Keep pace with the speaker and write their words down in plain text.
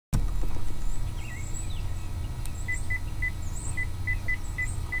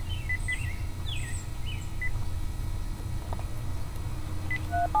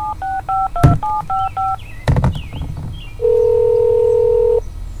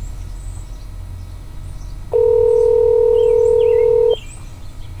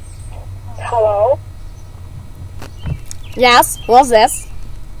Yes, who's this?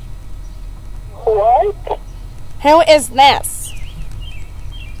 What? Who is this?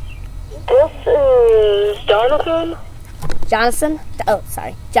 This is Jonathan. Jonathan? Oh,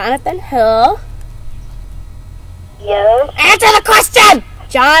 sorry. Jonathan who? Yes. Answer the question!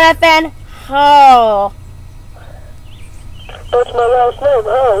 Jonathan who? That's my last name.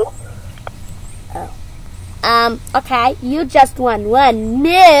 Oh. Okay, you just won $1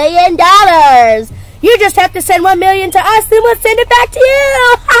 million. You just have to send $1 million to us, then we'll send it back to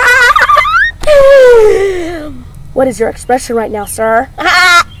you. What is your expression right now, sir?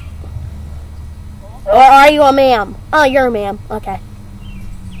 Or are you a ma'am? Oh, you're a ma'am. Okay.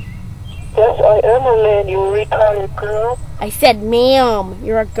 Yes, I am a man, you retarded girl. I said ma'am.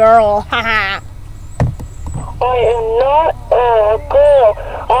 You're a girl. I am not a girl.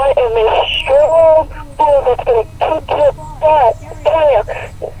 I am a strong boy that's gonna kick your butt. Damn.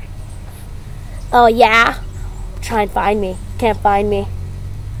 Oh, yeah? Try and find me. Can't find me.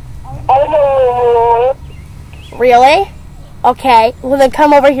 I know. Really? Okay. Well, then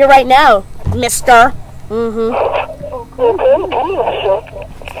come over here right now, mister. Mm-hmm. Okay, give me a second.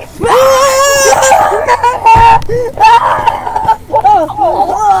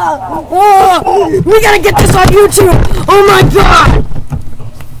 We gotta get this on YouTube! Oh my god!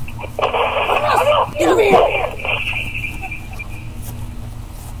 Get over here!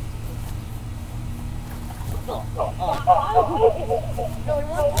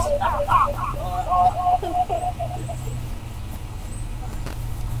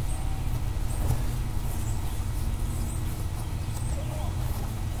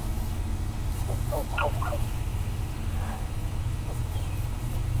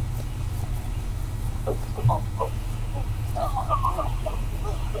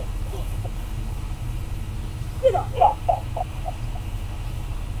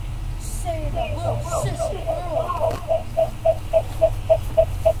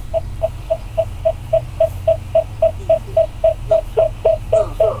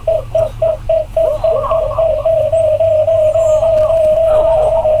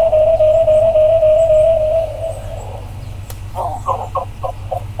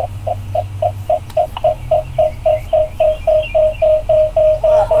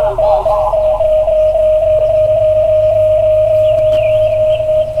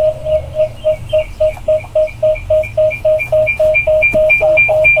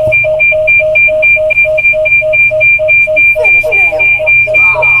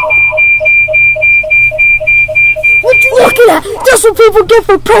 Look at that! That's what people get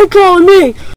for prank calling me!